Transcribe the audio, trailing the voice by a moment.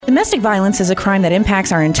Domestic violence is a crime that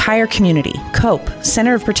impacts our entire community. COPE,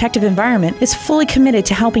 Center of Protective Environment, is fully committed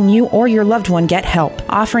to helping you or your loved one get help,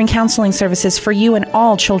 offering counseling services for you and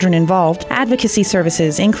all children involved, advocacy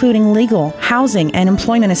services including legal, housing, and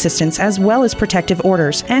employment assistance, as well as protective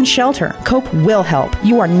orders and shelter. COPE will help.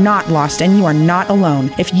 You are not lost and you are not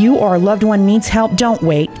alone. If you or a loved one needs help, don't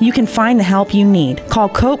wait. You can find the help you need. Call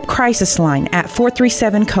COPE Crisis Line at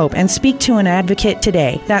 437-COPE and speak to an advocate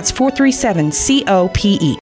today. That's 437-COPE.